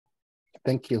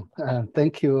Thank you.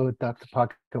 Thank you, Dr.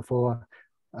 Parker, for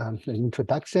the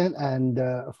introduction and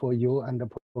for you and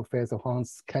Professor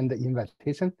Huang's kind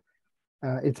invitation.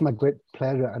 It's my great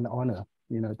pleasure and honor,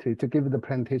 to give the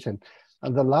presentation.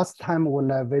 The last time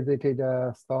when I visited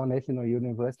Seoul National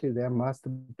University, there must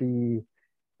be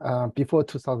before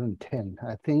 2010.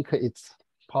 I think it's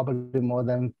probably more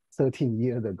than 13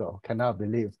 years ago. Cannot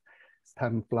believe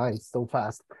time flies so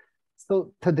fast.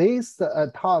 So today's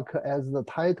talk, as the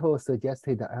title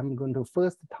suggested, I'm going to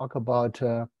first talk about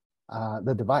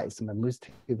the device,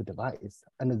 Memristive device,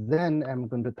 and then I'm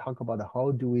going to talk about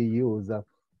how do we use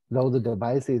those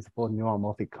devices for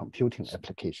neuromorphic computing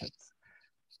applications.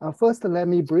 First, let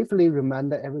me briefly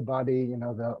remind everybody,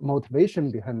 the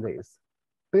motivation behind this.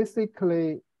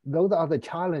 Basically, those are the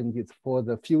challenges for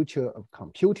the future of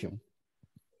computing.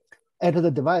 At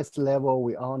the device level,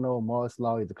 we all know Moore's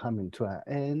law is coming to an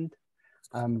end.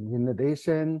 In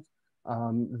addition,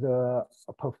 the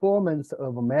performance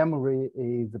of memory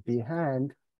is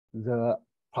behind the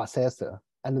processor,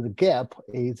 and the gap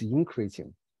is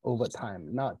increasing over time,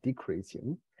 not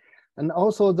decreasing. And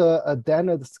also the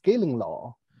Dennard scaling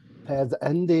law has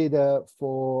ended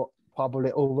for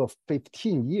probably over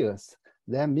 15 years.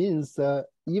 That means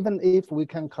even if we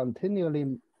can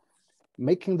continually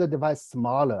making the device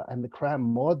smaller and cram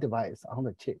more device on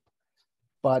the chip,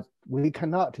 but we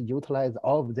cannot utilize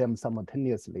all of them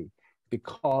simultaneously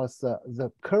because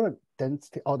the current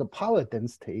density or the power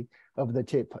density of the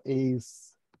chip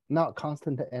is not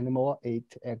constant anymore. It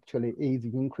actually is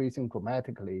increasing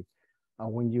dramatically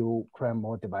when you cram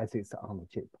more devices on the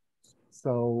chip.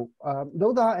 So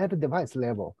those are at the device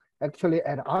level. Actually,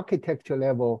 at architecture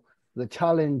level, the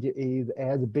challenge is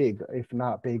as big, if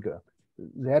not bigger.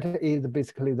 That is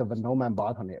basically the Van Neumann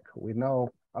bottleneck. We know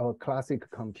our classic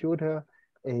computer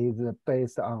is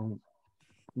based on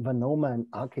Van Neumann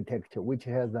architecture, which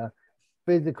has a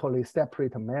physically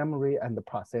separate memory and the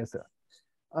processor.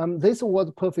 This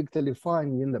was perfectly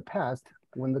fine in the past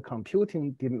when the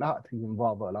computing did not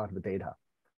involve a lot of data.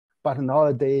 But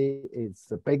nowadays,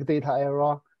 it's a big data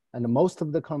era, and most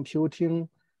of the computing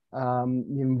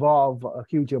involve a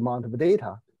huge amount of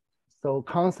data. So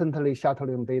constantly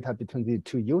shuttling data between the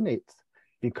two units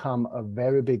become a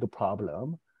very big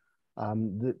problem.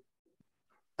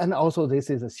 And also this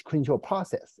is a sequential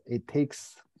process. It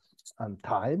takes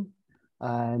time,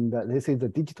 and this is a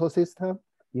digital system.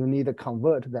 You need to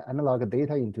convert the analog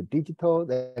data into digital.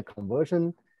 The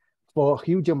conversion for a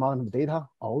huge amount of data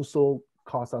also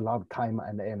costs a lot of time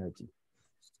and energy.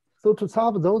 So to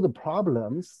solve those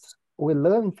problems, we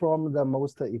learn from the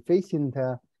most efficient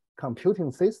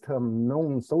computing system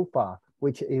known so far,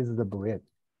 which is the brain.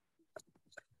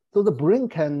 So the brain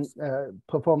can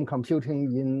perform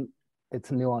computing in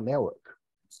its neural network.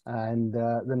 And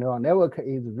the neural network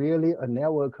is really a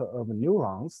network of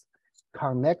neurons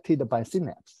connected by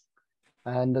synapse.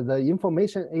 And the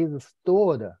information is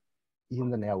stored in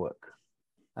the network.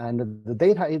 And the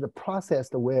data is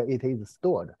processed where it is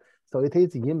stored. So it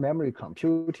is in-memory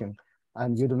computing,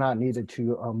 and you do not need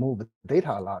to move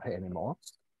data a lot anymore.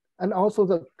 And also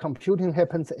the computing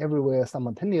happens everywhere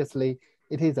simultaneously.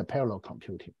 It is a parallel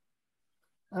computing.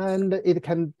 And it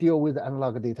can deal with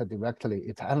analog data directly.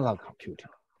 It's analog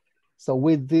computing. So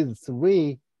with these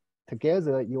three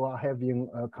together, you are having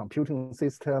a computing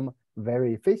system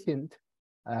very efficient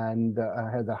and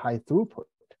has a high throughput.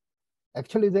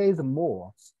 Actually, there is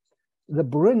more. The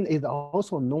brain is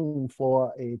also known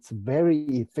for its very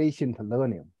efficient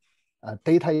learning,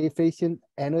 data efficient,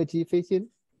 energy efficient,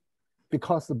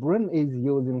 because the brain is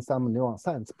using some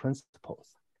neuroscience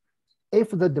principles.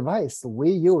 If the device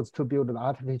we use to build an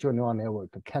artificial neural network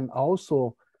can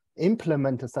also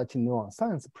implement such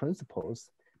neuroscience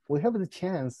principles, we have the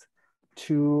chance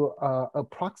to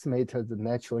approximate the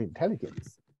natural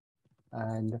intelligence.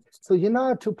 And so in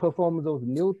order to perform those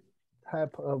new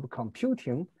type of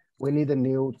computing, we need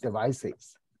new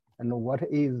devices. And what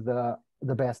is the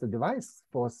best device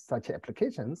for such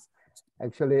applications?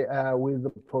 Actually, with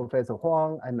Professor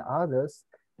Huang and others,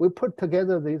 we put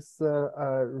together this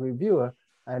review,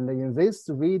 and in this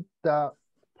read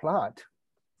plot,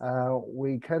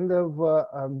 we kind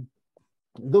of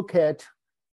look at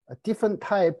a different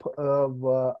type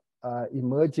of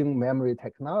emerging memory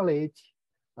technology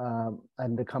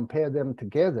and compare them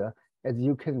together. As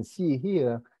you can see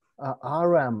here,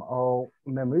 RAM or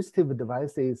Memristive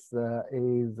devices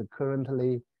is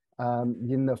currently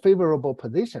in a favorable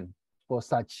position for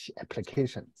such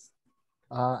applications.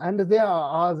 And there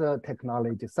are other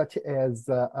technologies such as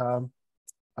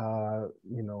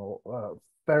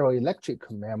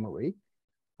ferroelectric memory,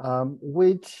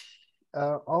 which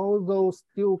although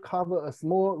still cover a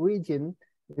small region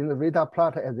in the radar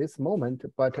plot at this moment,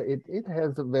 but it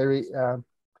has very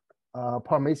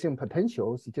promising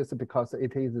potentials just because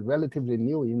it is relatively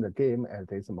new in the game at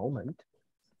this moment.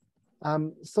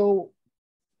 So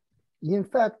in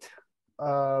fact,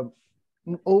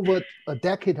 over a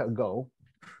decade ago,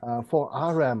 for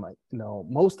RM,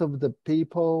 most of the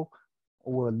people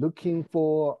were looking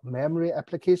for memory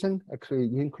application,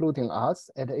 actually including us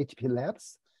at HP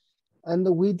Labs. And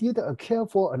we did a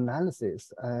careful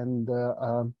analysis and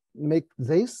make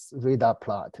this radar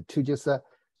plot to just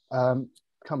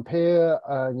compare,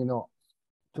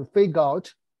 to figure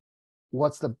out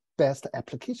what's the best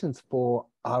applications for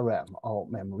RM or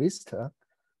Memristive.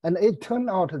 And it turned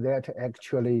out that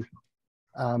actually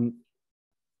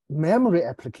memory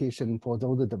application for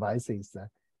those devices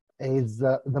is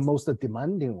the most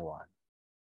demanding one.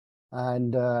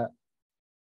 And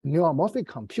neuromorphic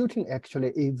computing actually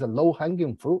is the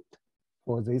low-hanging fruit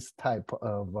for this type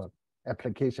of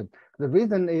application. The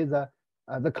reason is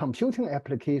the computing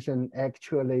application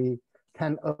actually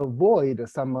can avoid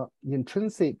some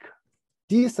intrinsic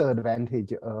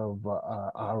disadvantage of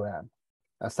RM,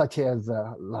 such as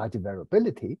large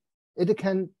variability. It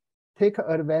can take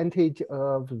advantage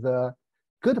of the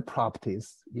good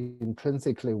properties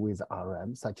intrinsically with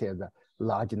RM, such as a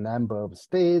large number of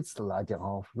states, large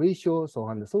on-off ratio, so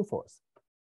on and so forth.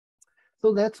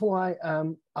 So that's why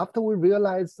after we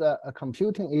realized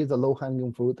computing is a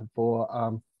low-hanging fruit for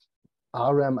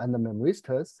RM and the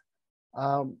Memristive,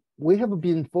 we have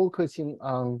been focusing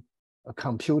on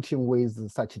computing with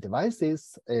such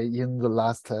devices in the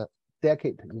last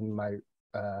decade in my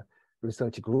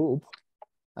research group.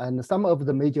 And some of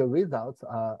the major results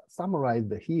are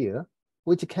summarized here,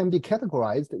 which can be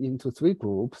categorized into 3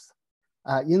 groups.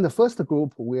 In the first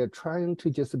group, we're trying to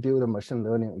just build machine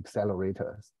learning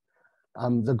accelerators.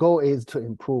 The goal is to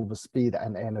improve speed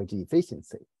and energy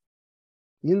efficiency.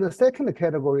 In the second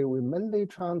category, we're mainly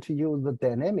trying to use the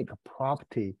dynamic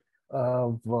property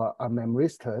of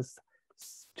Memristive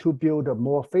to build a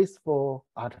more faithful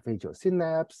artificial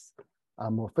synapse,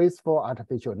 more faithful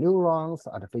artificial neurons,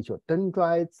 artificial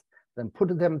dendrites, then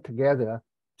put them together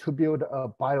to build a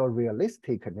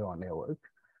biorealistic neural network,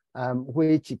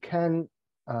 which can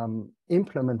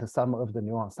implement some of the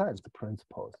neuroscience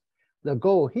principles. The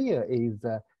goal here is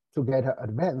to get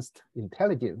advanced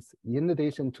intelligence in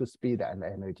addition to speed and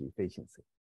energy efficiency.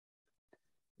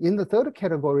 In the third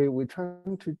category, we're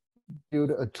trying to build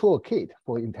a toolkit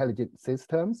for intelligent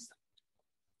systems.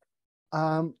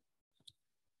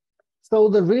 So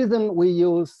the reason we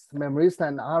use Memristive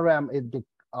and RM is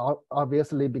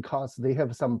obviously because they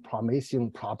have some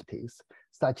promising properties,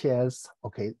 such as,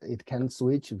 okay, it can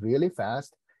switch really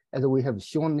fast. As we have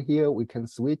shown here, we can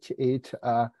switch it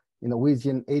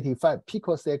within 85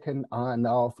 picosecond on and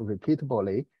off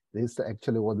repeatably. This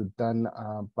actually was done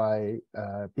by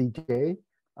BJ.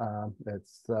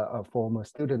 That's a former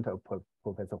student of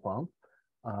Professor Huang,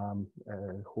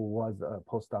 who was a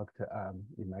postdoc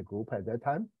in my group at that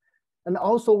time. And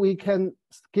also we can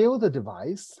scale the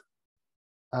device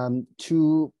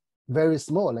to very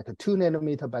small, like a 2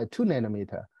 nanometer by 2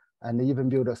 nanometer, and even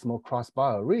build a small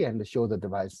crossbar array and show the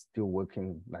device still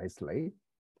working nicely.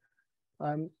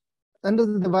 And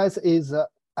the device is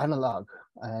analog,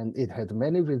 and it has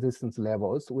many resistance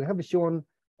levels. We have shown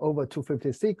over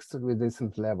 256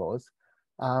 resistance levels.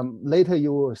 Later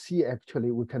you will see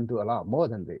actually we can do a lot more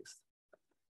than this.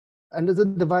 And the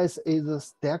device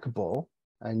is stackable,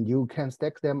 and you can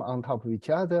stack them on top of each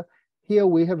other. Here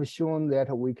we have shown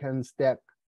that we can stack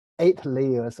 8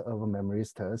 layers of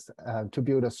Memristive to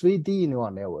build a 3D neural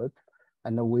network.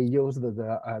 And we use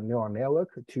the neural network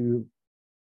to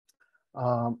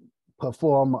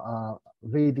perform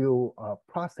radio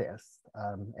process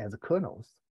as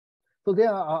kernels. So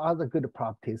there are other good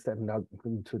properties that I'm not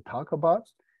going to talk about.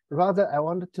 Rather, I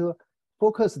wanted to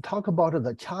talk about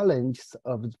the challenges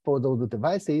for those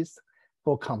devices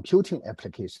for computing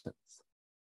applications.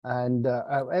 And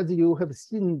as you have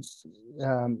seen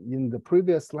in the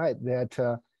previous slide,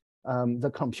 that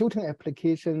the computing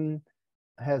application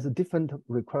has a different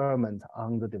requirement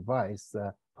on the device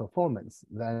performance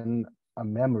than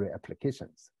memory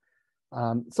applications.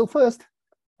 So first,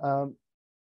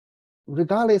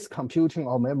 regardless computing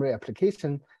or memory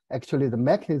application, actually the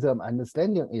mechanism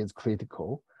understanding is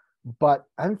critical. But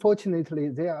unfortunately,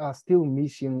 there are still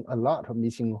a lot of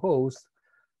missing holes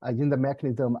in the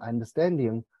mechanism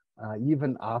understanding,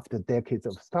 even after decades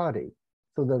of study.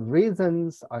 So the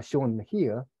reasons are shown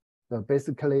here. So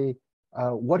basically,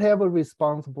 whatever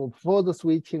responsible for the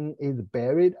switching is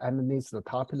buried underneath the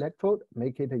top electrode,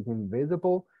 make it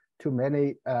invisible to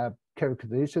many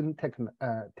characterization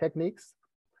techniques.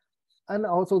 And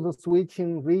also the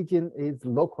switching region is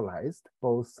localized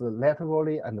both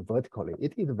laterally and vertically.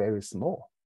 It is very small.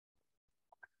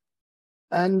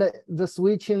 And the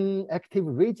switching active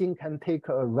region can take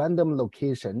a random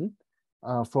location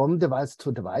from device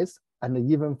to device,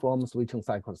 and even from switching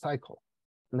cycle to cycle.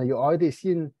 Now you already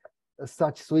seen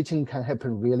such switching can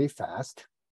happen really fast,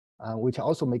 which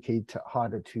also make it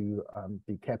harder to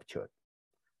be captured.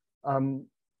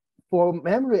 For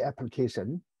memory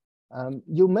application,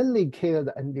 you mainly care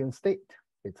the ending state.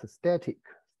 It's a static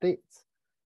states.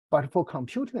 But for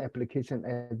computing application,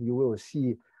 as you will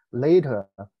see later,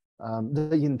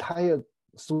 the entire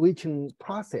switching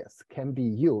process can be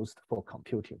used for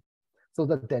computing. So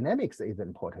the dynamics is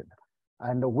important.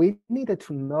 And we needed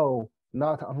to know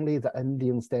not only the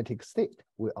ending static state,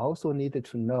 we also needed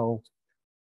to know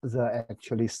the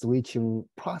actually switching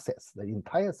process, the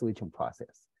entire switching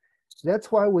process.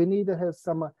 That's why we need to have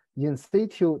some in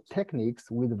situ techniques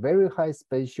with very high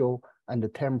spatial and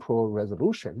temporal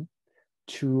resolution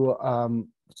to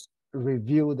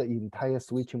review the entire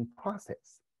switching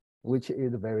process, which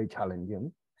is very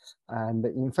challenging. And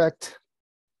in fact,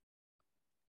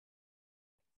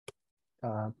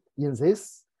 in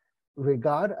this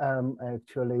regard,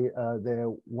 actually,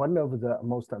 one of the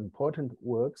most important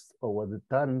works was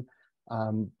done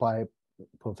by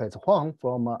Professor Huang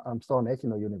from Seoul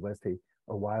National University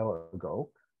a while ago.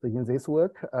 So in this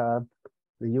work,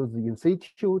 they used the in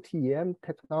situ TEM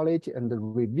technology and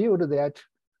revealed that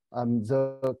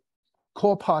the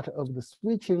core part of the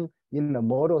switching in the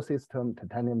model system,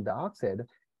 titanium dioxide,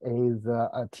 is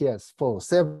a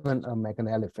TS47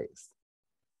 McNally phase.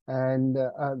 And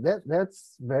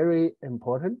that's very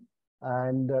important.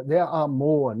 And there are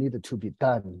more needed to be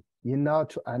done in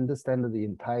order to understand the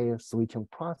entire switching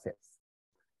process.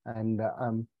 And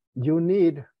you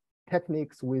need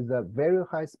techniques with a very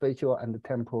high spatial and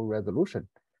temporal resolution,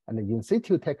 and the in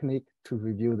situ technique to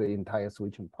review the entire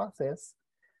switching process.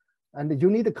 And you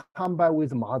need to combine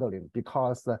with modeling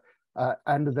because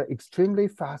under the extremely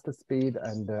fast speed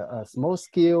and small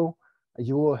scale,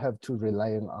 you will have to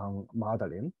rely on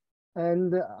modeling.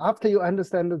 And after you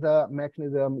understand the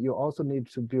mechanism, you also need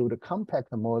to build a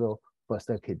compact model for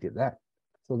circuit design.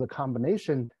 So the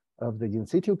combination of the in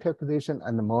situ calculation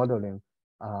and the modeling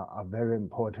are very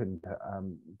important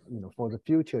for the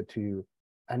future to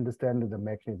understand the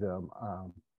mechanism,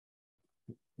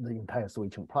 the entire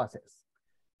switching process.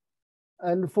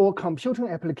 And for computing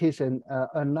application,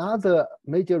 another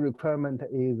major requirement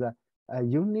is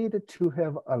you need to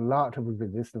have a lot of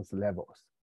resistance levels.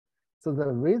 So the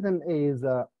reason is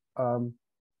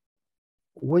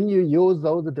when you use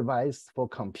those devices for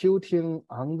computing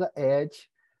on the edge,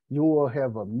 you will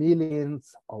have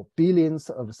millions or billions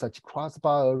of such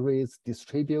crossbar arrays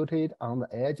distributed on the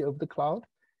edge of the cloud.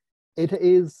 It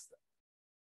is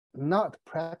not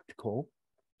practical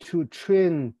to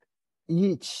train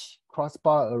each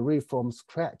crossbar array from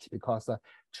scratch because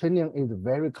training is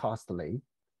very costly.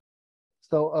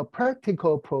 So a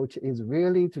practical approach is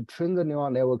really to train the neural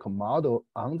network model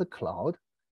on the cloud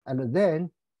and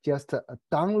then just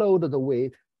download the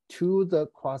weight to the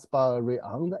crossbar array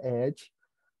on the edge.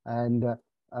 And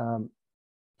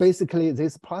basically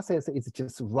this process is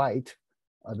just write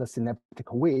the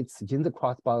synaptic weights in the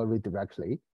crossbar array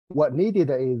directly. What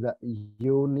needed is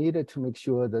you needed to make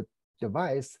sure the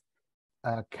device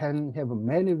can have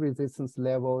many resistance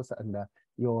levels and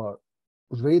your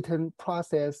written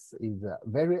process is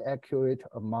very accurate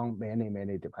among many,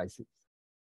 many devices.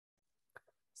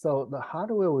 So the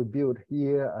hardware we built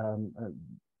here,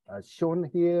 shown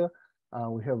here,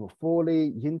 we have a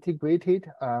fully integrated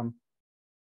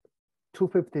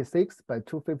 256 by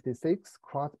 256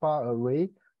 crossbar array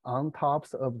on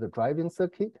tops of the driving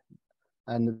circuit.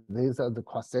 And these are the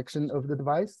cross-section of the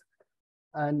device.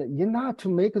 And in order to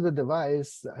make the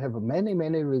device have many,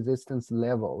 many resistance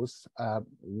levels,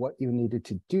 what you needed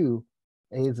to do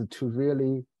is to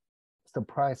really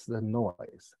suppress the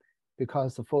noise.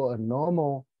 Because for a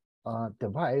normal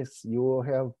device, you will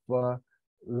have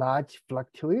large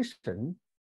fluctuation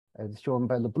as shown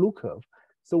by the blue curve.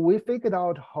 So we figured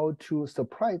out how to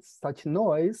suppress such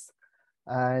noise,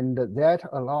 and that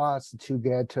allows us to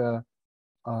get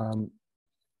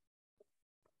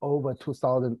over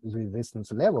 2000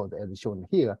 resistance levels as shown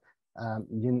here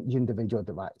in individual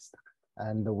device.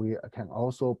 And we can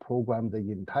also program the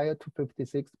entire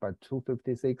 256 by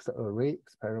 256 array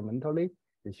experimentally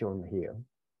as shown here.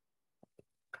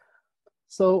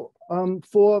 So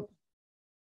for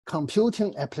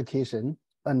computing application,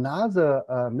 another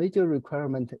major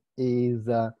requirement is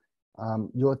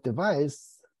your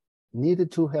device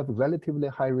needed to have relatively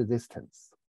high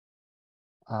resistance.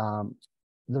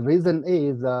 The reason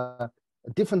is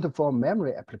different from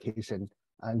memory application.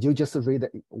 And you just read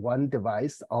one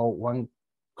device or one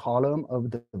column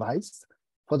of the device.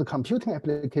 For the computing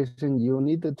application, you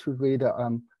need to read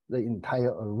the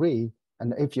entire array.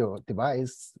 And if your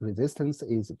device resistance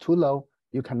is too low,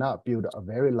 you cannot build a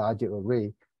very large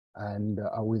array and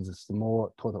with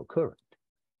small total current.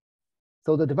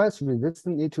 So the device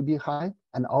resistance need to be high,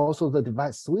 and also the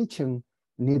device switching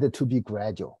needed to be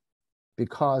gradual,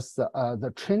 because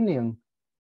the training,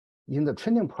 in the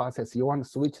training process, you want to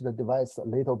switch the device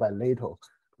little by little,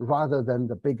 rather than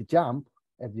the big jump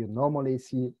as you normally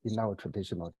see in our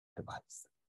traditional device.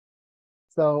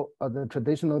 So the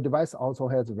traditional device also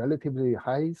has relatively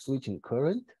high switching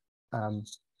current, and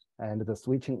the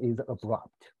switching is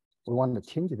abrupt. We want to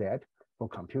change that for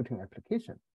computing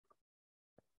application.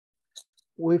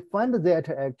 We find that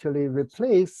actually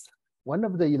replace one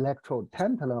of the electrode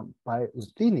tantalum by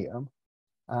ruthenium,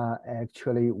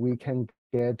 actually we can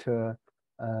get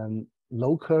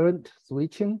low current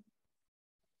switching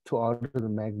to order the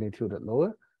magnitude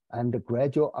lower, and the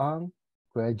gradual on,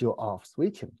 gradual off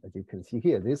switching. As you can see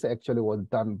here, this actually was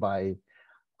done by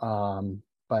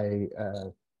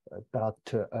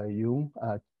Dr. Jung,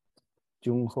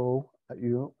 Junho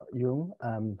Jung,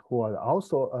 who was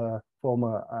also a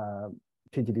former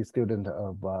PhD student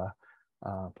of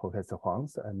Professor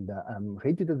Huang's, and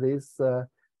he did this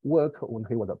work when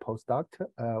he was a postdoc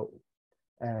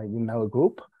in our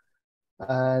group.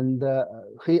 And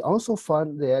he also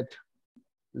found that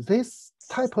this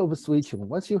type of switching,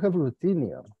 once you have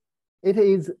ruthenium, it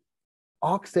is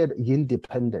oxide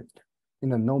independent. You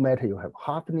know, no matter you have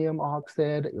hafnium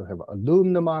oxide, you have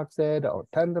aluminum oxide, or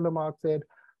tantalum oxide,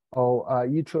 or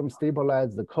yttrium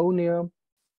stabilized zirconium,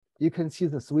 you can see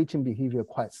the switching behavior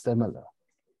quite similar.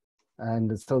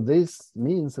 And so this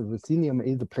means ruthenium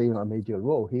is playing a major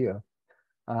role here.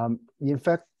 In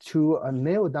fact, to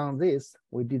nail down this,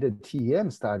 we did a TEM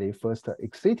study, first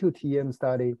ex situ TEM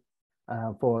study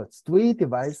for 3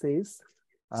 devices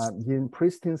in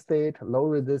pristine state, low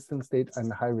resistance state,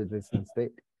 and high resistance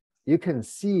state. You can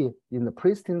see in the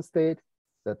pristine state,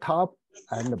 the top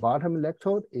and the bottom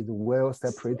electrode is well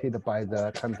separated by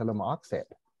the tantalum oxide.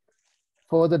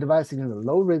 For the device in the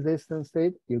low resistance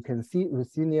state, you can see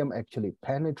ruthenium actually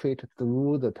penetrate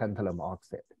through the tantalum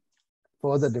oxide.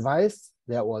 For the device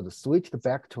that was switched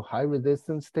back to high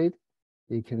resistance state,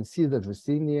 you can see the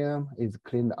ruthenium is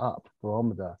cleaned up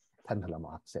from the tantalum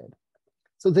oxide.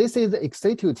 So this is the ex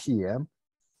situ TEM.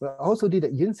 We also did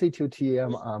in situ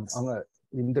TEM on an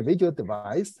individual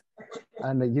device.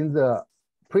 And in the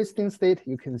pristine state,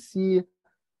 you can see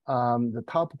the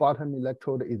top bottom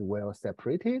electrode is well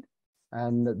separated.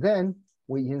 And then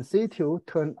we in situ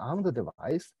turn on the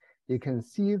device. You can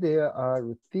see there are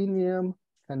ruthenium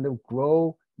kind of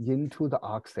grow into the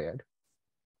oxide,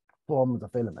 form the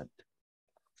filament.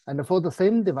 And for the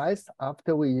same device,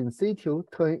 after we in situ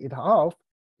turn it off,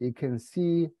 you can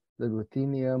see the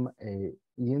ruthenium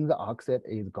in the oxide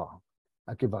is gone.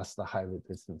 Give us the high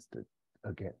resistance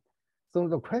again. So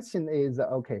the question is,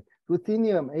 okay,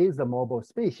 ruthenium is a mobile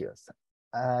species,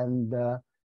 and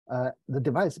the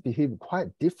device behaves quite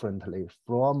differently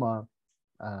from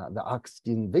the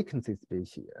oxygen vacancy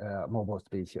species, mobile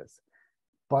species.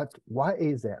 But why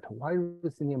is that? Why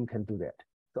ruthenium can do that?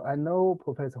 So I know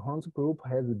Professor Huang's group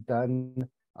has done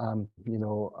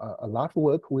a lot of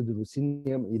work with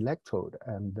ruthenium electrode,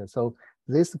 and so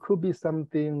this could be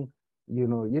something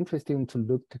interesting to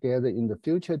look together in the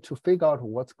future to figure out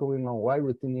what's going on, why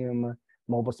ruthenium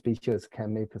mobile species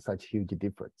can make such huge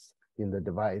difference in the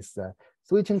device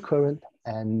switching current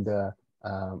and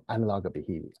analog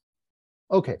behavior.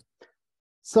 Okay,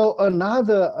 so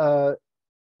another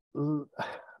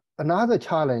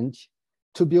challenge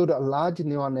to build a large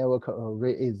neural network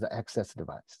array is the access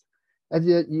device. As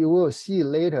you will see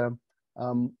later,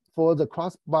 for the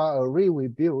crossbar array we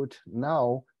built,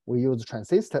 now we use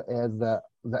transistor as the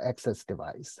access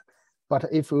device. But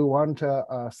if we want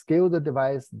to scale the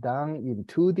device down in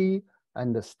 2D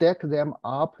and stack them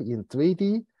up in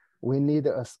 3D, we need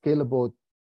a scalable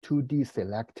 2D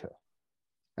selector,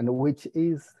 and which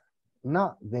is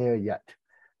not there yet.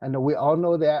 And we all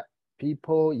know that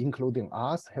people, including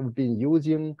us, have been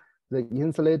using the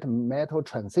insulated metal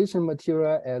transition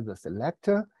material as a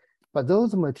selector, but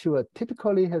those material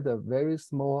typically has a very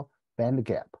small band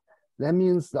gap. That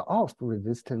means the off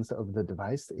resistance of the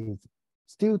device is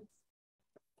still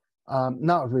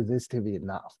not resistive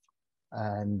enough.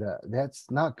 And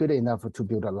that's not good enough to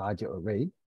build a larger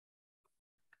array.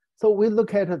 So we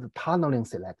look at the tunneling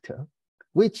selector,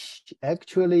 which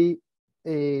actually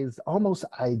is almost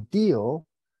ideal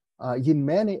in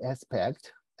many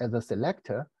aspects as a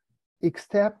selector,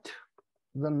 except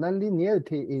the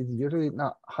nonlinearity is usually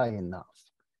not high enough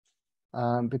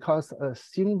because a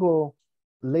single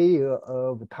layer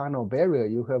of tunnel barrier,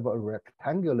 you have a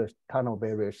rectangular tunnel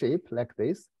barrier shape like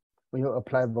this. When you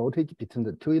apply voltage between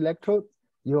the two electrodes,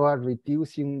 you are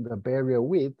reducing the barrier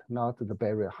width, not the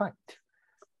barrier height.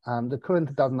 The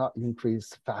current does not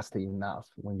increase fast enough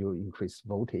when you increase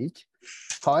voltage.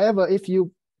 However, if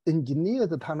you engineer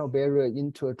the tunnel barrier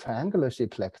into a triangular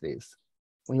shape like this,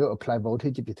 when you apply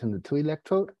voltage between the two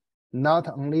electrodes, not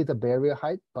only the barrier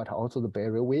height, but also the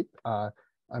barrier width are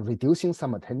reducing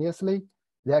simultaneously,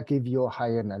 that gives you a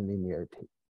higher nonlinearity.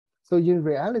 So in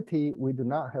reality, we do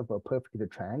not have a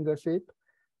perfect triangle shape.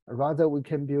 Rather, we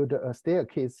can build a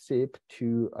staircase shape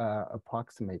to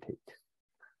approximate it.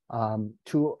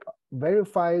 To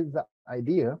verify the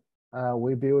idea,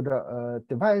 we build a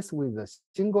device with a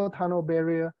single tunnel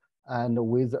barrier and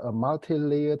with a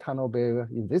multi-layer tunnel barrier.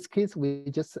 In this case, we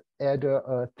just add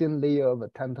a thin layer of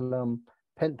tantalum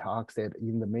pentaoxide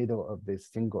in the middle of this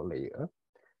single layer.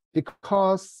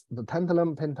 Because the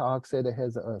tantalum pentaoxide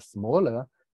has a smaller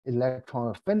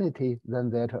electron affinity than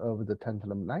that of the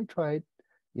tantalum nitride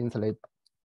insulate,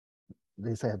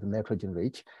 this has nitrogen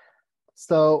rich.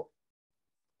 So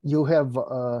you have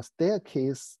a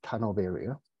staircase tunnel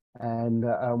barrier. And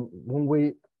when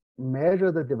we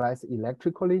measure the device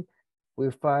electrically, we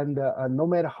find no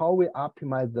matter how we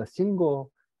optimize the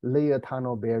single layer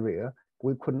tunnel barrier,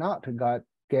 we could not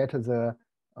get the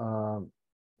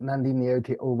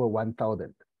nonlinearity over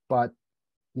 1000. But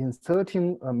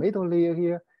inserting a middle layer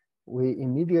here, we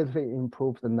immediately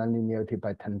improve the nonlinearity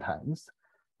by 10 times.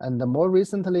 And more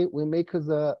recently, we make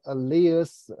the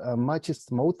layers much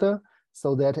smoother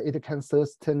so that it can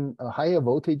sustain a higher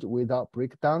voltage without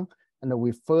breakdown. And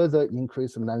we further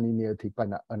increase nonlinearity by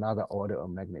another order of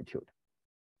magnitude.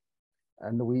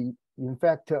 And we, in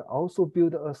fact, also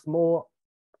build a small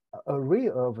array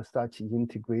of such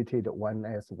integrated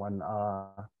 1s,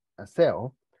 1r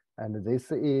cell. And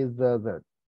this is the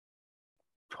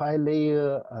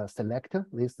tri-layer selector.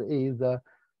 This is the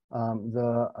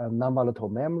non-volatile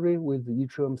memory with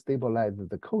yttrium stabilized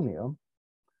zirconium.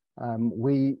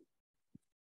 We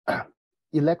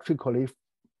electrically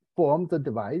form the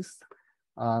device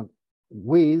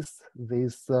with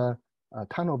this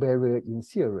tunnel barrier in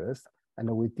series. And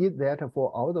we did that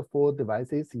for all the 4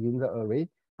 devices in the array.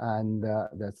 And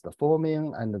that's the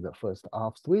forming and the first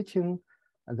off switching.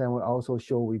 And then we also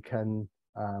show we can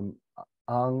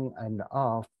on and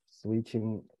off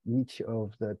switching each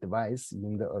of the device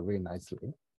in the array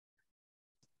nicely.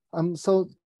 So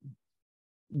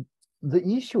the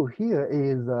issue here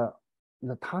is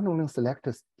the tunneling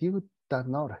selector still does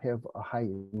not have a high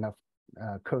enough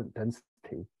current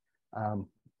density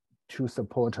to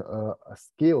support a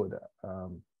scaled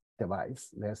device.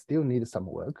 They still need some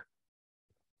work.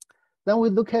 Then we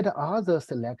look at other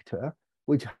selector,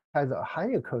 which has a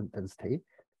higher current density.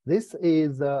 This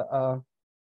is a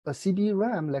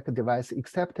CB-RAM-like device,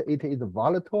 except it is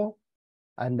volatile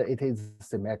and it is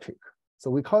symmetric.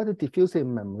 So we call it diffusive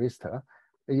memristor.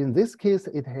 In this case,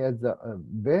 it has a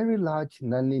very large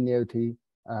nonlinearity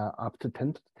up to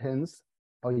 10 to the 10th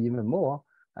or even more,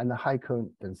 and a high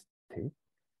current density.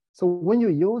 So when you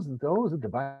use those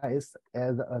devices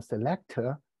as a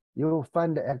selector, you'll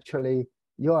find actually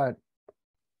you are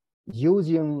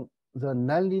using the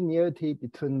nonlinearity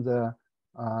between the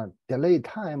delay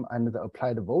time and the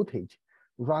applied voltage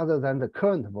rather than the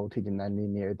current voltage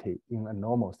nonlinearity in a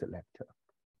normal selector.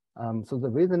 So the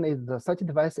reason is that such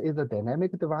device is a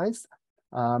dynamic device.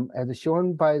 As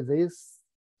shown by this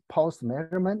pulse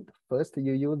measurement, first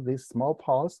you use this small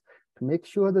pulse to make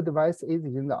sure the device is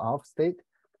in the off state.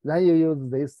 Then you use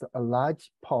this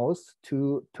large pulse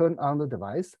to turn on the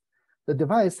device. The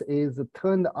device is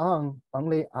turned on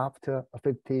only after a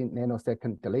 15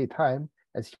 nanosecond delay time,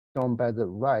 as shown by the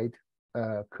right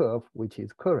curve, which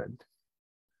is current.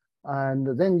 And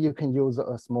then you can use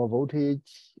a small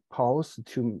voltage pulse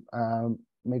to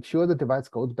make sure the device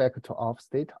goes back to off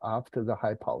state after the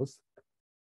high pulse.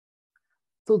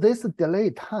 So this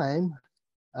delay time,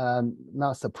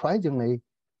 not surprisingly,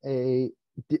 is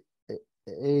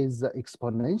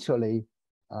exponentially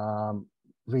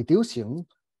reducing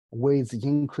with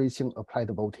increasing applied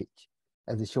voltage.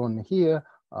 As shown here,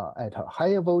 at a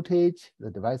higher voltage,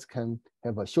 the device can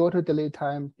have a shorter delay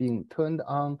time being turned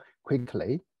on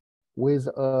quickly. With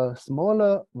a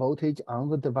smaller voltage on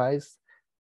the device,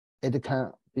 it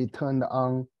can be turned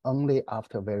on only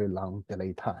after very long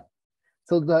delay time.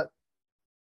 So the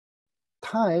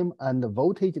time and the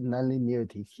voltage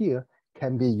nonlinearity here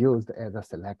can be used as a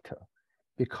selector,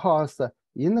 because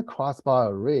in the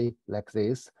crossbar array like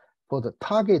this, for the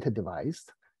target device,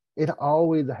 it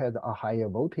always has a higher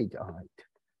voltage on it,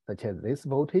 such as this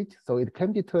voltage, so it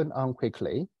can be turned on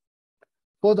quickly.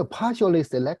 For the partially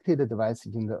selected device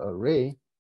in the array,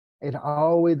 it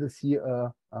always see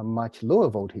a much lower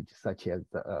voltage, such as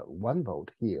 1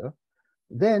 volt here.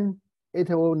 Then it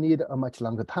will need a much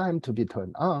longer time to be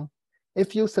turned on.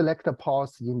 If you select a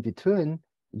pause in between,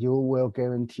 you will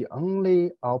guarantee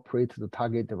only operate the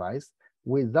target device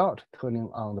without turning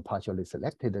on the partially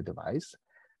selected device.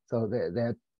 So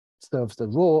that serves the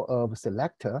role of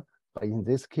selector, but in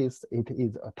this case, it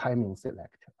is a timing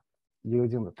selector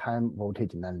using the time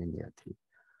voltage nonlinearity.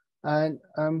 And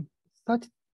such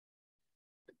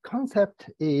concept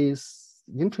is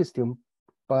interesting,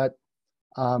 but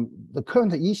the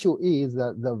current issue is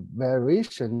that the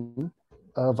variation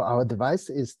of our device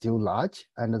is still large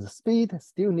and the speed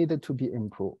still needed to be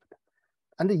improved.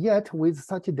 And yet with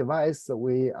such a device,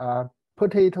 we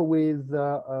put it with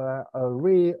an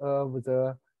array of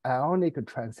the ionic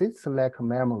transistor-like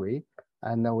memory.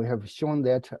 And we have shown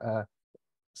that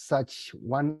such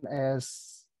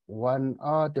 1S,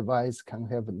 1R device can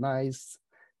have nice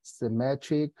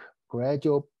symmetric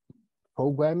gradual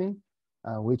programming,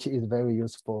 which is very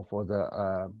useful for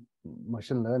the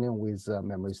machine learning with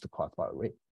Memristive crossbar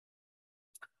array.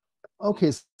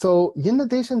 Okay, so in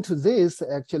addition to this,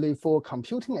 actually for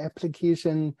computing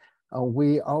application,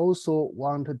 we also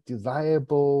want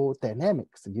desirable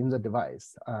dynamics in the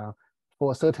device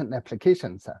for certain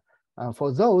applications.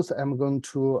 For those, I'm going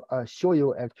to show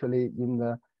you actually in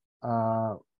the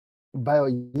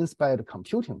bio-inspired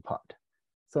computing part.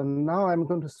 So now I'm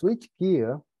going to switch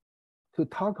gear to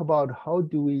talk about how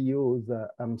do we use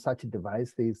such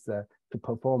devices to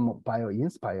perform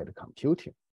bio-inspired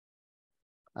computing.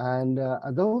 And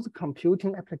those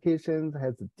computing applications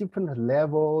has different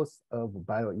levels of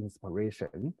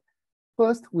bio-inspiration.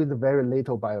 First, with very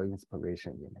little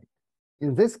bio-inspiration in it.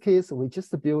 In this case, we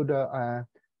just build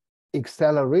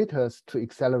accelerators to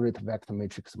accelerate vector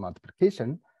matrix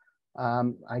multiplication.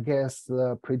 I guess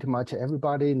pretty much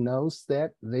everybody knows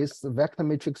that this vector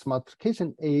matrix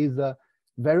multiplication is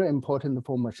very important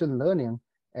for machine learning,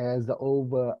 as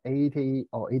over 80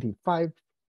 or 85%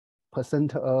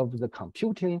 of the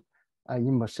computing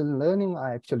in machine learning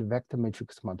are actually vector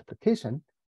matrix multiplication,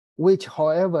 which,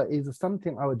 however, is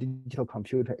something our digital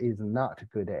computer is not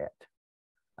good at.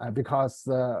 Because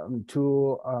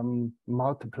to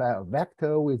multiply a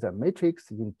vector with a matrix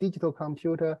in digital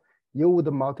computer, you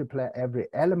would multiply every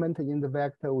element in the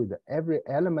vector with every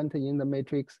element in the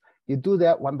matrix. You do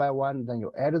that one by one, then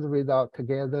you add the result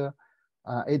together.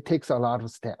 It takes a lot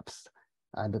of steps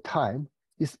and time,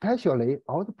 especially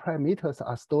all the parameters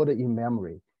are stored in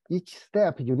memory. Each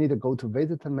step you need to go to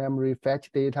visitor memory, fetch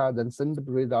data, then send the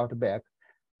result back.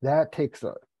 That takes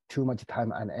too much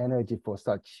time and energy for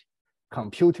such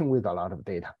computing with a lot of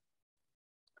data.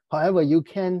 However, you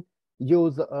can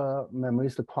use a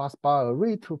Memristive crossbar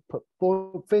array to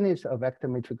finish a vector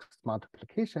matrix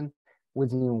multiplication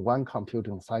within one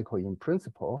computing cycle in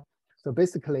principle. So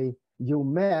basically, you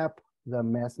map the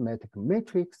mathematical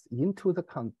matrix into the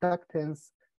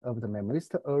conductance of the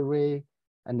Memristive array,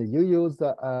 and you use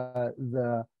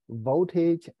the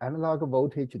voltage, analog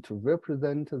voltage, to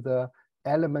represent the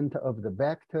element of the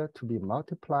vector to be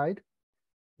multiplied.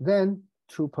 Then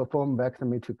to perform vector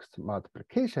matrix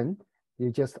multiplication, you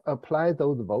just apply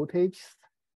those voltages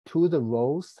to the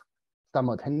rows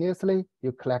simultaneously.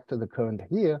 You collect the current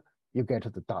here, you get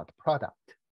the dot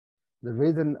product. The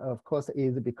reason, of course,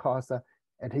 is because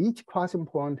at each crossing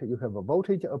point, you have a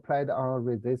voltage applied on a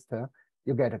resistor,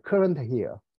 you get a current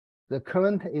here. The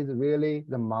current is really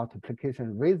the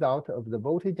multiplication result of the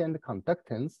voltage and the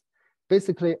conductance.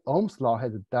 Basically, Ohm's law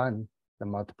has done the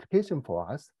multiplication for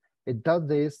us. It does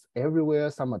this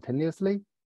everywhere simultaneously.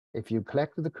 If you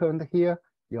collect the current here,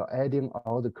 you're adding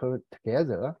all the current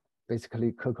together.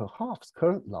 Basically, Kirchhoff's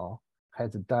current law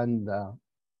has done the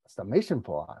summation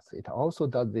for us. It also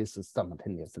does this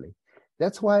simultaneously.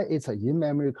 That's why it's a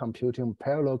in-memory computing,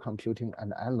 parallel computing,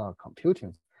 and analog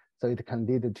computing. So it can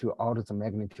lead to orders of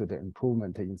magnitude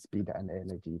improvement in speed and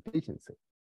energy efficiency.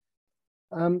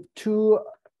 To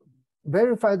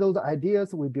verify those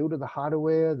ideas, we build the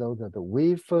hardware. Those are the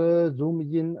wafer, zoom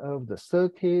in of the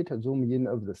circuit, zoom in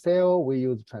of the cell. We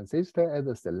use transistor as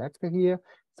a selector here,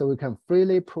 so we can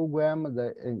freely program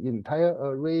the entire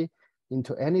array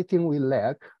into anything we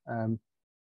like.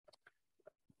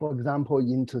 For example,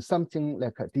 into something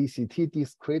like a DCT,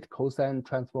 discrete cosine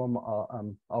transform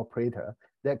operator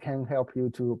that can help you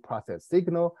to process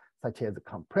signal, such as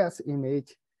compressed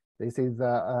image. This is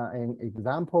an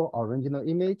example, original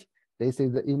image. This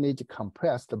is the image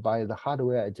compressed by the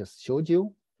hardware I just showed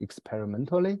you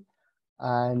experimentally.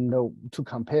 And to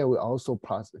compare, we also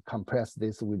compress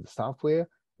this with software.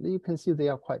 You can see they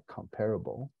are quite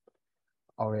comparable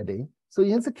already. So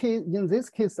in this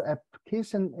case, the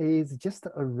application is just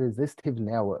a resistive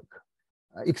network,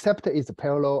 except it's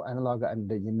parallel, analog,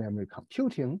 and in-memory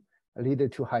computing, leading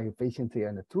to high efficiency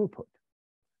and throughput.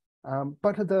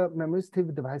 But the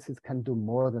Memristive devices can do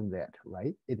more than that,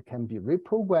 right? It can be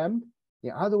reprogrammed.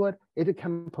 In other words, it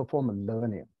can perform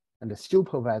learning and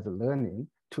supervised learning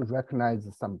to recognize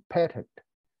some pattern.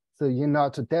 So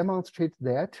to demonstrate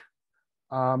that,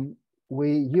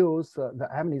 we use the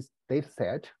Amnis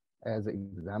dataset as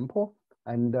an example,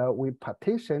 and we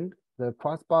partitioned the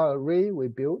crossbar array we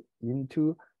built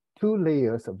into 2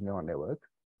 layers of neural network.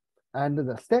 And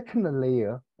the second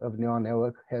layer of neural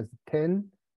network has 10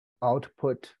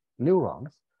 output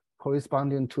neurons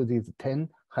corresponding to these 10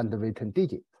 handwritten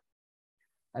digits.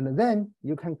 And then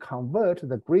you can convert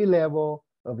the gray level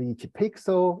of each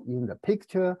pixel in the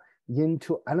picture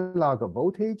into analog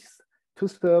voltages to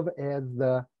serve as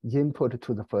the input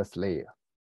to the first layer.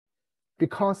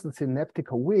 Because the synaptic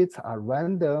weights are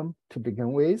random to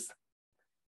begin with,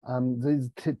 these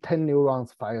 10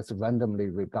 neurons fires randomly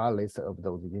regardless of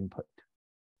those input.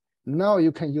 Now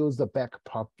you can use the back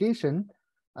propagation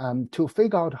to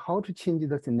figure out how to change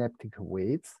the synaptic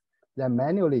weights, then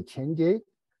manually change it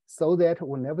so that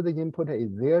whenever the input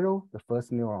is 0, the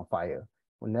first neuron fire.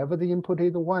 Whenever the input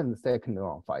is 1, the second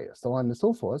neuron fire, so on and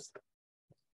so forth.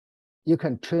 You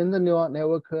can train the neural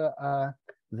network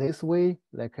this way,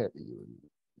 like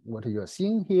what you're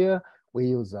seeing here. We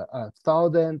use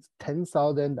 1,000,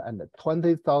 10,000, and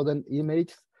 20,000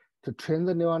 images to train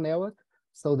the neural network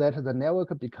so that the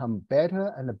network become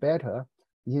better and better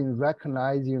in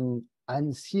recognizing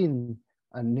unseen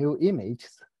new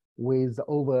images with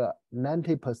over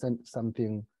 90%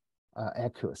 something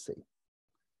accuracy.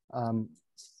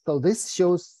 So this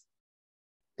shows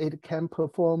it can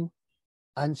perform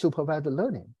unsupervised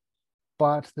learning.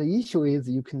 But the issue is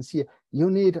you can see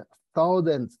you need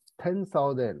thousands,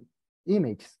 10,000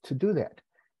 images to do that.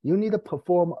 You need to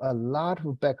perform a lot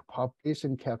of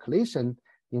backpropagation calculation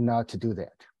in order to do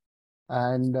that.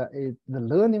 And the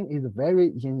learning is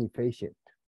very inefficient.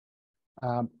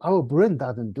 Our brain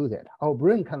doesn't do that. Our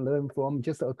brain can learn from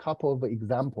just a couple of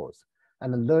examples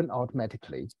and learn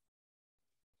automatically.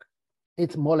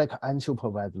 It's more like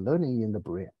unsupervised learning in the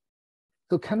brain.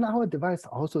 So can our device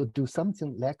also do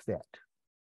something like that?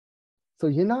 So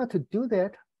in order to do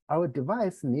that, our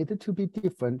device needed to be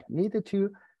different, needed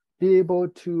to be able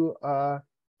to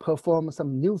perform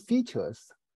some new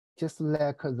features, just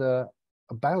like the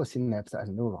biosynapse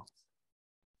and neurons.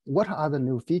 What are the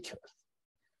new features?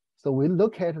 So we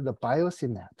look at the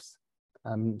biosynapse.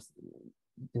 In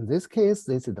this case,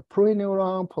 this is the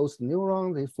pre-neuron,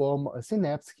 post-neuron, they form a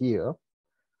synapse here.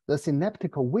 The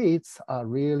synaptic weights are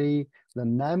really the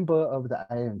number of the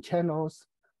ion channels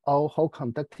or how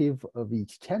conductive of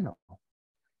each channel.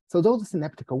 So those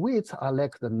synaptic weights are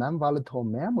like the non-volatile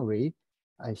memory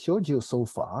I showed you so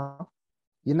far.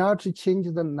 In order to change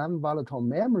the non-volatile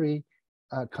memory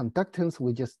conductance,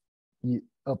 we just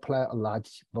apply a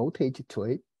large voltage to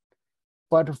it.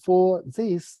 But for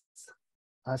this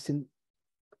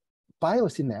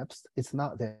biosynapse, it's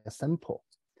not that simple.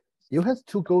 You have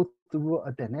to go through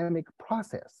a dynamic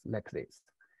process like this.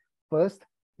 First,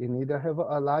 you need to have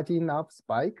a large enough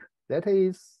spike that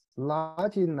is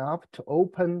large enough to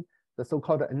open the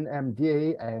so-called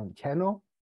NMDA ion channel.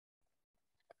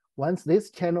 Once this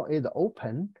channel is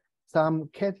open, some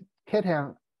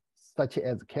cation such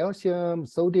as calcium,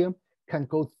 sodium can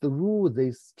go through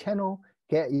this channel,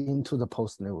 get into the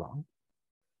post-neuron.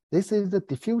 This is the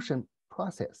diffusion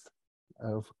process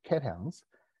of cations.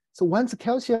 So once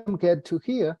calcium get to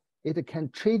here, it can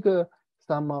trigger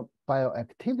some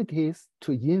bioactivities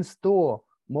to install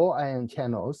more ion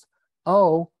channels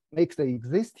or make the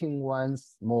existing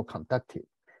ones more conductive.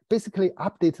 Basically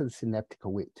update the synaptic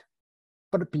weight.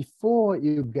 But before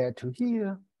you get to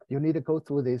here, you need to go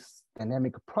through this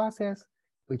dynamic process,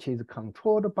 which is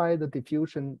controlled by the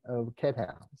diffusion of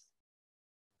cations.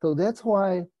 So that's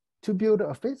why to build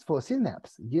a faithful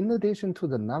synapse, in addition to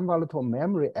the non-volatile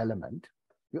memory element,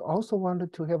 you also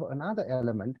wanted to have another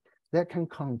element that can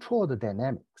control the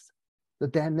dynamics. The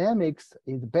dynamics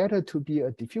is better to be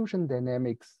a diffusion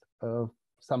dynamics of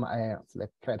some ions like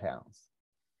cations.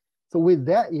 So with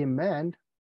that in mind,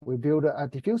 we build a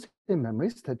diffusion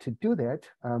memristor to do that.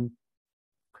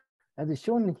 As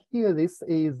shown here, this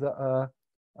is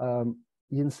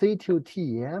in situ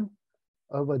TEM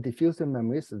of a diffusion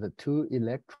memristor, the 2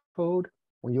 electrode.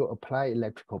 When you apply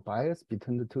electrical bias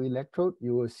between the 2 electrodes,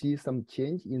 you will see some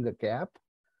change in the gap.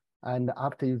 And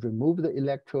after you remove the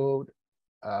electrode,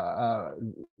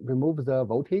 remove the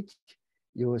voltage,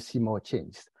 you will see more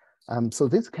changes. So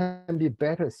this can be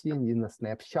better seen in the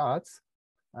snapshots.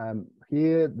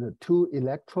 Here, the two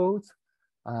electrodes,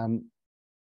 and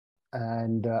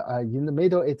in the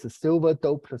middle, it's a silver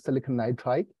doped silicon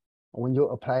nitride. When you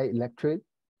apply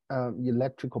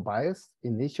electrical bias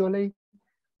initially,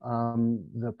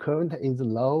 the current is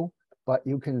low, but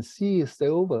you can see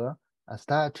silver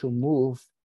start to move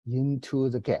into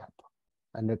the gap.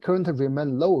 And the current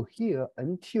remain low here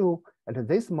until at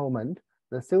this moment,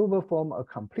 the silver form a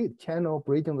complete channel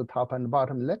bridging the top and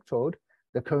bottom electrode,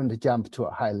 the current jump to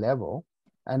a high level.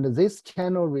 And this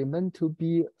channel remain to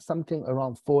be something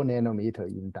around 4 nanometer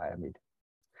in diameter.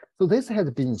 So this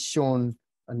has been shown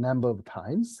a number of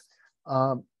times.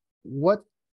 What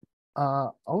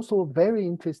also very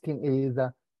interesting is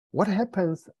what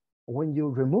happens when you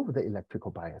remove the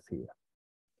electrical bias here.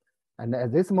 And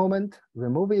at this moment,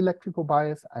 remove electrical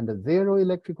bias and 0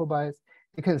 electrical bias,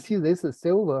 you can see this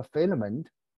silver filament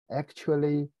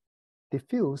actually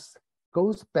diffuse,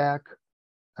 goes back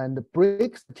and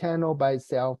breaks the channel by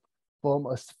itself, form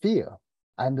a sphere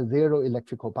and 0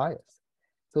 electrical bias.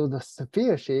 So the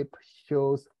sphere shape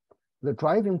shows the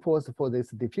driving force for this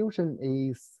diffusion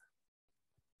is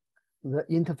the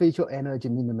interfacial energy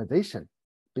minimization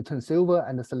between silver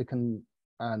and the silicon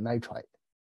nitride.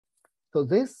 So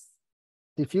this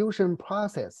diffusion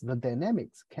process, the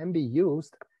dynamics can be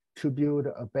used to build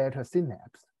a better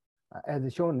synapse.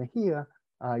 As shown here,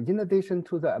 in addition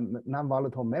to the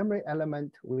non-volatile memory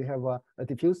element, we have a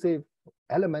diffusive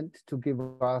element to give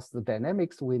us the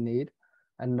dynamics we need.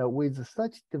 And with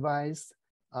such device,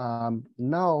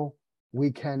 now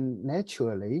we can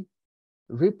naturally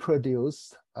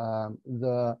reproduce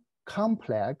the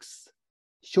complex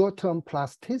short-term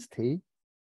plasticity,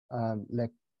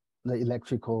 like the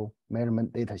electrical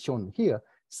measurement data shown here.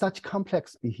 Such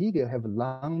complex behavior have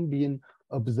long been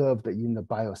observed in the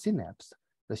biosynapse,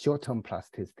 the short-term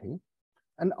plasticity.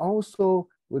 And also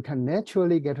we can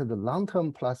naturally get the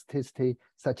long-term plasticity,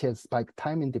 such as spike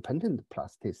time-independent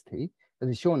plasticity,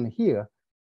 as shown here,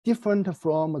 different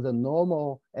from the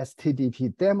normal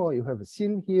STDP demo you have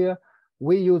seen here.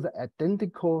 We use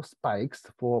identical spikes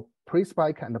for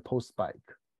pre-spike and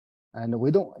post-spike. And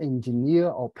we don't engineer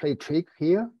or play trick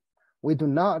here. We do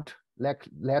not let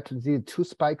the two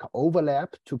spikes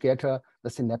overlap to get the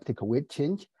synaptic weight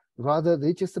change. Rather,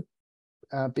 they just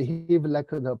behave like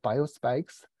the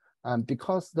biospikes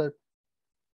because the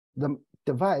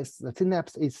device, the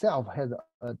synapse itself has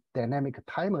a dynamic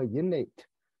timer in it.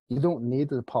 You don't need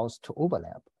the pulse to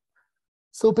overlap.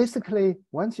 So basically,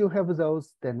 once you have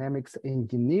those dynamics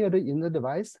engineered in the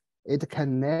device, it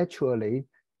can naturally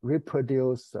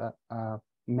reproduce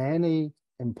many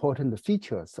important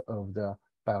features of the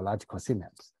biological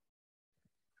synapse.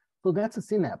 So that's a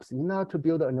synapse. In order to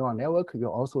build a neural network, you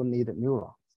also need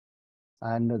neurons.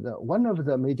 And one of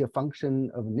the major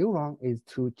functions of neuron is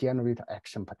to generate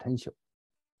action potential.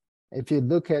 If you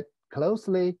look at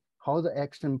closely how the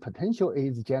action potential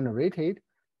is generated,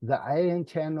 the ion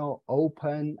channel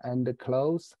open and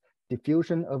close,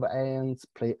 diffusion of ions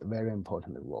play a very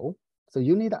important role. So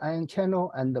you need ion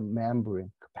channel and the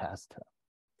membrane capacitor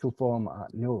to form a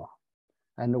neuron.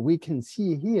 And we can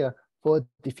see here for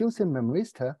diffusive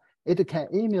memristive, it can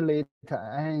emulate the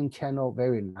ion channel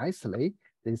very nicely.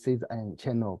 This is ion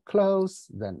channel close,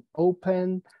 then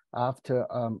open. After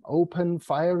open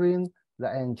firing, the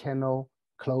ion channel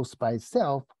close by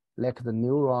itself, like the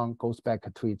neuron goes back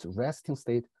to its resting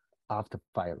state after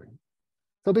firing.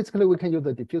 So basically, we can use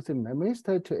the diffusive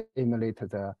memristive to emulate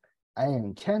the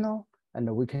ion channel,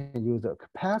 and we can use a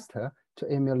capacitor to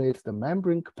emulate the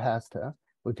membrane capacitor.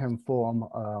 We can form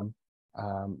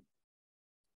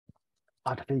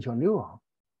artificial neuron.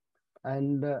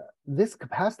 And this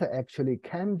capacitor actually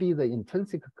can be the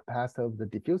intrinsic capacitor of the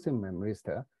diffusive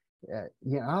memristive.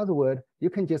 In other words, you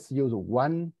can just use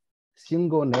one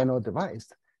single nano device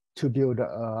to build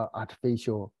an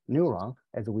artificial neuron,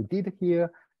 as we did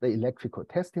here, the electrical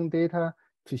testing data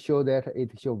to show that it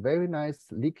shows very nice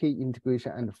leaky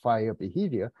integration and fire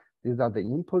behavior. These are the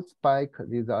input spike.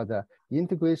 These are the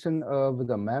integration of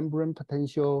the membrane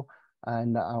potential.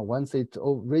 And once it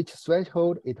reaches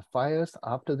threshold, it fires.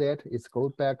 After that, it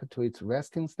goes back to its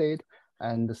resting state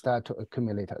and start to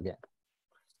accumulate again.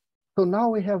 So now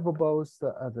we have both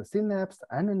the synapse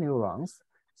and the neurons.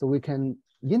 So we can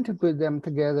integrate them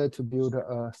together to build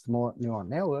a small neural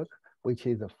network, which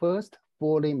is the first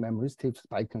fully memristive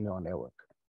spiking neural network.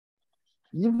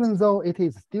 Even though it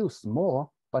is still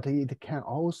small, but it can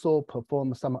also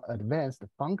perform some advanced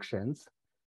functions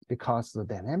because the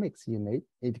dynamics in it,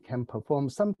 it can perform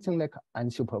something like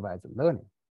unsupervised learning.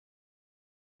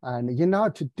 And in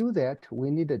order to do that, we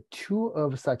need two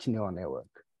of such neural network.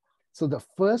 So the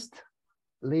first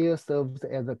layer serves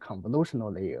as a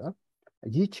convolutional layer.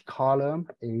 Each column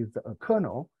is a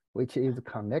kernel, which is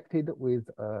connected with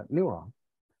a neuron.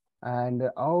 And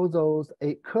all those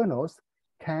 8 kernels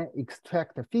can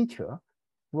extract a feature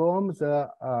from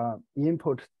the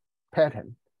input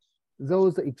pattern.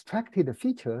 Those extracted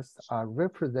features are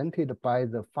represented by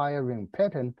the firing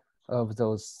pattern of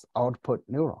those output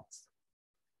neurons.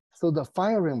 So the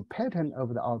firing pattern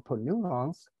of the output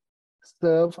neurons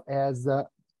serve as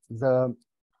the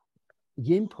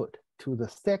input to the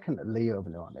second layer of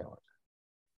neural network.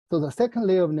 So the second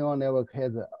layer of neural network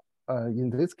has, in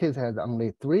this case, has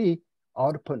only 3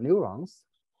 output neurons.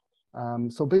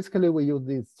 So basically, we use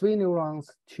these 3 neurons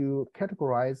to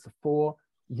categorize 4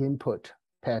 input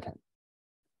pattern.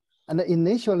 And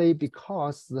initially,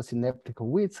 because the synaptic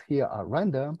widths here are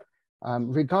random,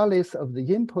 regardless of the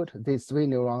input, these 3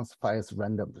 neurons fires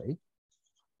randomly.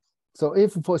 So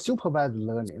if for supervised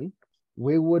learning,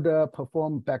 we would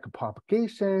perform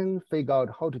backpropagation, figure out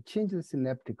how to change the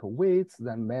synaptic widths,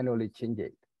 then manually change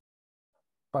it.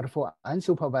 But for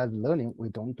unsupervised learning, we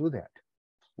don't do that.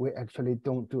 We actually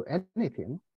don't do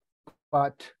anything,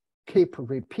 but keep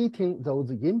repeating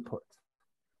those inputs.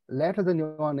 Let the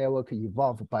neural network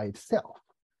evolve by itself.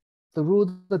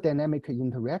 Through the dynamic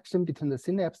interaction between the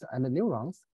synapse and the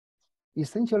neurons,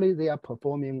 essentially they are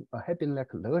performing a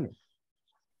habit-like learning.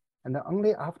 And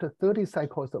only after 30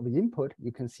 cycles of input,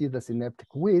 you can see the synaptic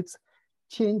widths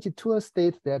change to a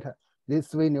state that these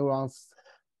 3 neurons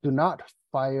do not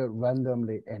fire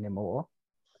randomly anymore.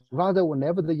 Rather,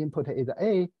 whenever the input is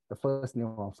A, the first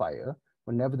neuron fire.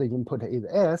 Whenever the input is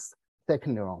S,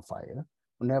 second neuron fire.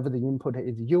 Whenever the input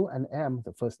is U and M,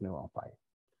 the first neuron fire.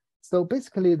 So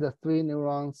basically, the 3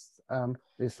 neurons,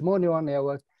 the small neural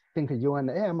network, think U and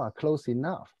M are close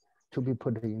enough to be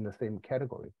put in the same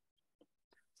category.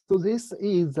 So this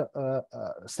is a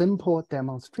simple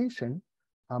demonstration,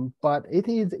 but it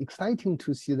is exciting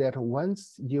to see that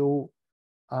once you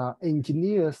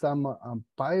engineer some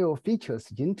bio features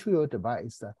into your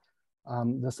device,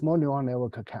 the small neural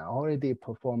network can already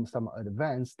perform some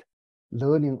advanced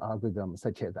learning algorithms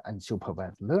such as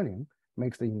unsupervised learning,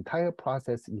 makes the entire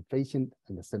process efficient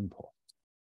and simple.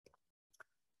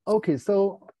 Okay,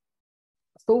 so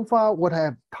far what I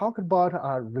have talked about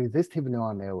are resistive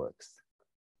neural networks.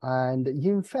 And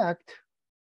in fact,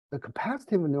 the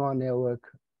capacitive neural network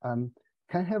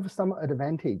can have some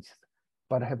advantages,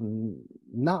 but have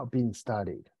not been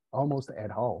studied almost at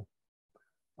all.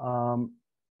 In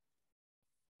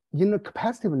a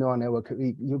capacitive neural network,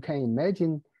 you can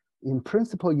imagine, in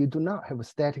principle, you do not have a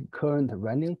static current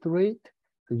running through it,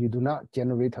 so you do not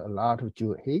generate a lot of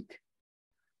joule heat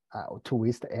to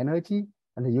waste energy.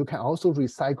 And you can also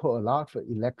recycle a lot of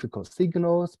electrical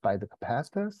signals by the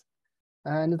capacitors.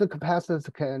 And the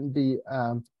capacitors can be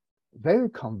very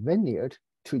convenient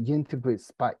to integrate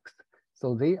spikes.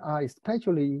 So they are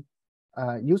especially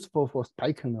useful for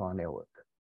spiking neural network.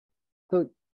 So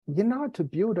in order to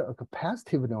build a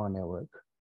capacitive neural network,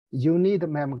 you need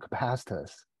memory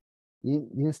capacitors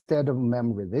instead of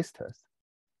memory resistors.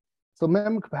 So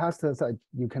memory capacitors,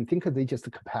 you can think of them just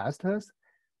capacitors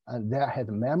that have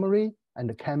memory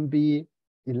and can be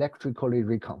electrically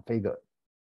reconfigured.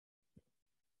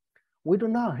 We do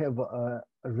not have a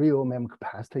real memory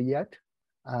capacitor yet.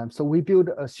 So we build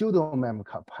a pseudo memory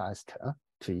capacitor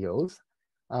to use.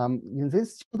 In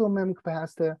this pseudo memory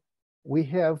capacitor, we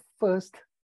have first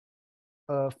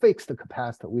a fixed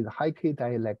capacitor with high K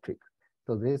dielectric.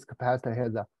 So this capacitor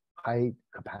has a high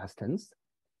capacitance.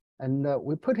 And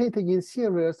we put it in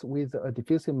series with a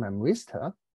diffusive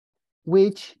memristor,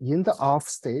 which in the off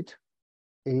state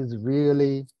is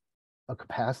really a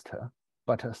capacitor,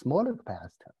 but a smaller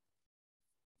capacitor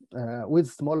with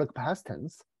smaller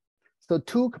capacitance. So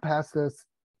 2 capacitors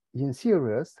in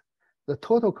series, the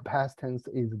total capacitance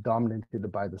is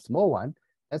dominated by the small one.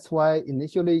 That's why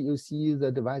initially you see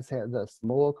the device has a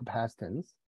small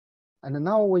capacitance. And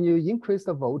now when you increase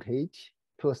the voltage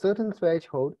to a certain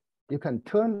threshold, you can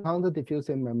turn on the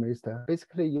diffusive memristor.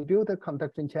 Basically, you build a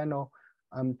conduction channel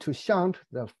to shunt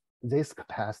this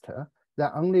capacitor. There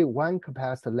are only 1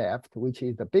 capacitor left, which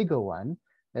is the bigger one.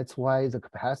 That's why the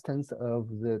capacitance of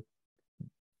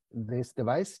this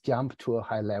device jump to a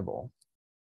high level.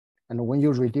 And when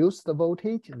you reduce the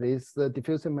voltage, this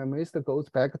diffusive memristor goes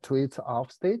back to its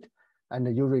off state,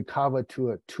 and you recover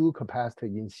to a 2 capacitor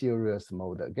in series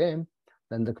mode again,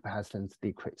 then the capacitance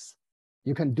decrease.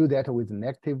 You can do that with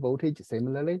negative voltage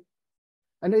similarly.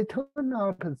 And it turned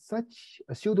out that such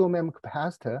a pseudo memory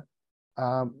capacitor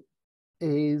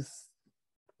is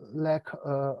like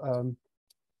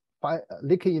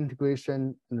leaky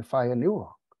integration and fire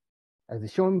neuron.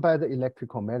 As shown by the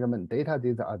electrical measurement data,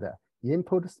 these are the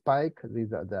input spike,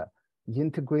 these are the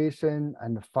integration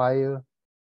and fire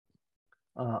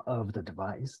of the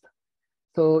device.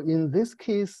 So in this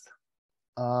case,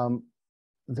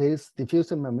 this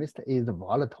diffusion memristive is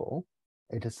volatile.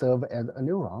 It serves as a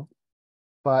neuron,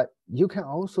 but you can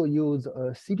also use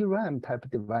a CD-RAM type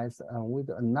device with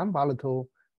a non-volatile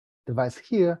device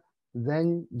here.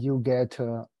 Then you get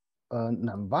a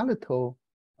non-volatile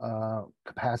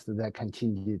capacitor that can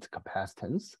change its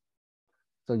capacitance.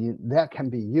 So that can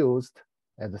be used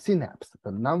as a synapse.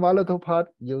 The non-volatile part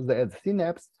used as a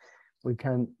synapse. We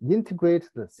can integrate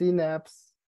the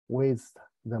synapse with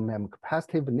the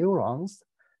capacitive neurons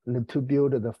to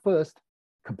build the first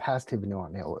capacitive neural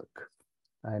network.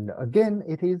 And again,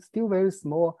 it is still very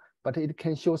small, but it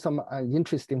can show some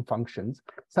interesting functions,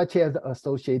 such as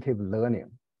associative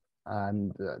learning.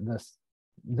 And this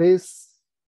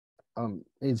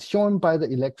is shown by the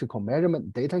electrical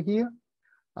measurement data here.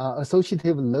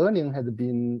 Associative learning has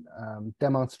been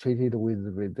demonstrated with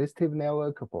resistive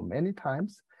network for many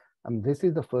times. This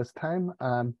is the first time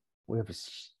we have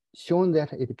shown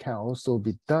that it can also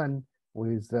be done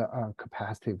with a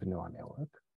capacitive neural network.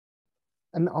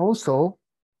 And also,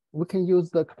 we can use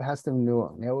the capacitive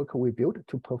neural network we built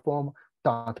to perform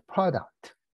dot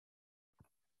product.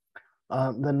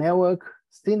 The network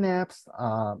synapse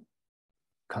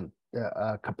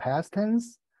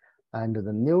capacitance, and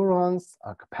the neurons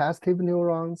are capacitive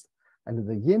neurons, and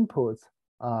the inputs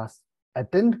are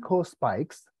identical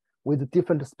spikes with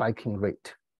different spiking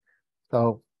rate.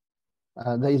 So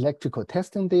the electrical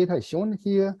testing data is shown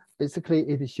here. Basically,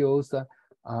 it shows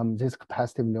this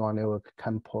capacitive neural network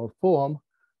can perform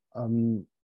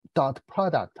dot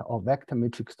product or vector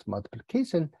matrix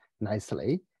multiplication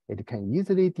nicely. It can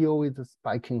easily deal with the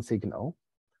spiking signal.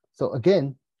 So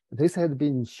again, this has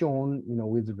been shown,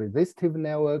 with resistive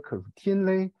network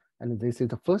routinely, and this is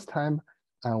the first time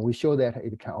we show that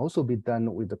it can also be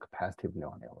done with the capacitive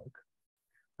neural network.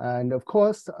 And of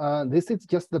course, this is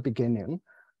just the beginning,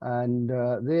 and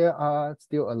there are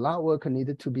still a lot of work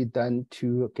needed to be done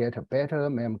to get a better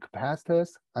MEM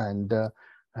capacitors and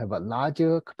have a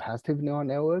larger capacitive neural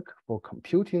network for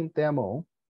computing demo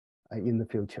in the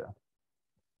future.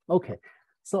 Okay,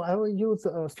 so I will use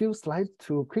a few slides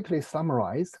to quickly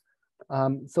summarize.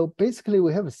 So basically,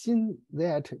 we have seen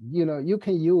that you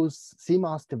can use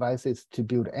CMOS devices to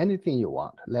build anything you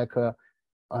want, like a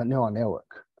neural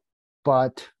network.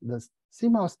 But the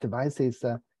CMOS devices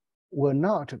were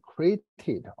not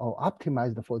created or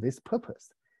optimized for this purpose.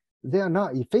 They are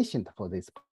not efficient for this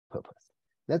purpose.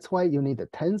 That's why you need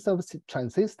tens of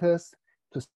transistors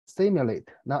to simulate,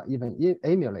 not even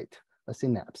emulate a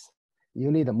synapse.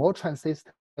 You need more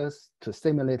transistors to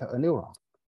simulate a neuron.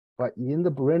 But in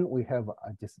the brain, we have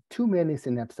just too many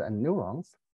synapses and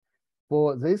neurons.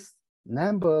 For this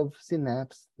number of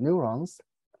synapse neurons,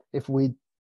 if we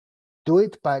do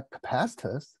it by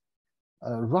capacitors,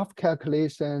 a rough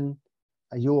calculation,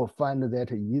 you will find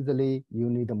that easily you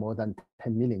need more than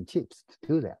 10 million chips to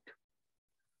do that.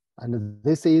 And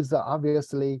this is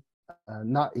obviously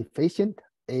not efficient,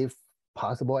 if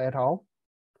possible at all.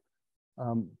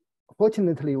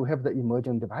 Fortunately, we have the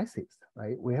emerging devices,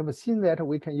 right? We have seen that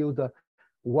we can use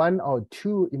one or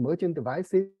two emerging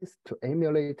devices to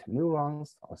emulate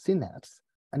neurons or synapse.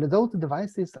 And those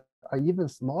devices are even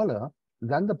smaller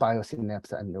than the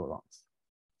biosynapse and neurons.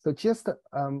 So just,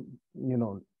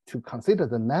 to consider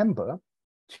the number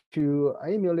to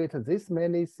emulate this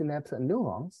many synapses and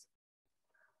neurons,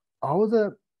 all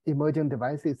the emerging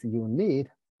devices you need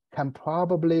can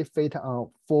probably fit on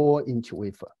 4-inch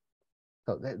wafer.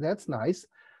 So that's nice.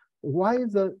 Why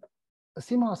the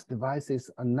CMOS devices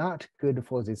are not good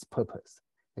for this purpose?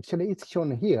 Actually, it's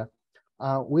shown here.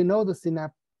 We know the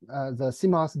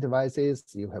CMOS devices,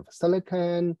 you have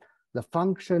silicon. The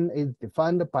function is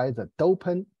defined by the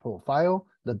dopant profile.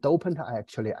 The dopant are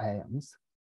actually ions.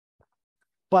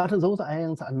 But those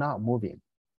ions are not moving.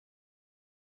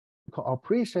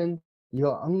 Operation,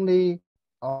 you're only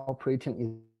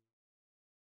operating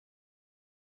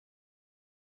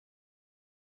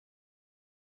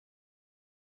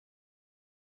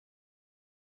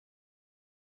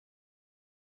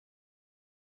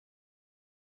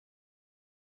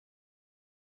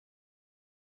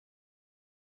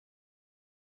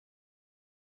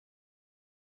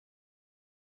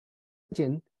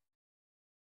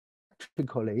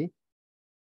electrically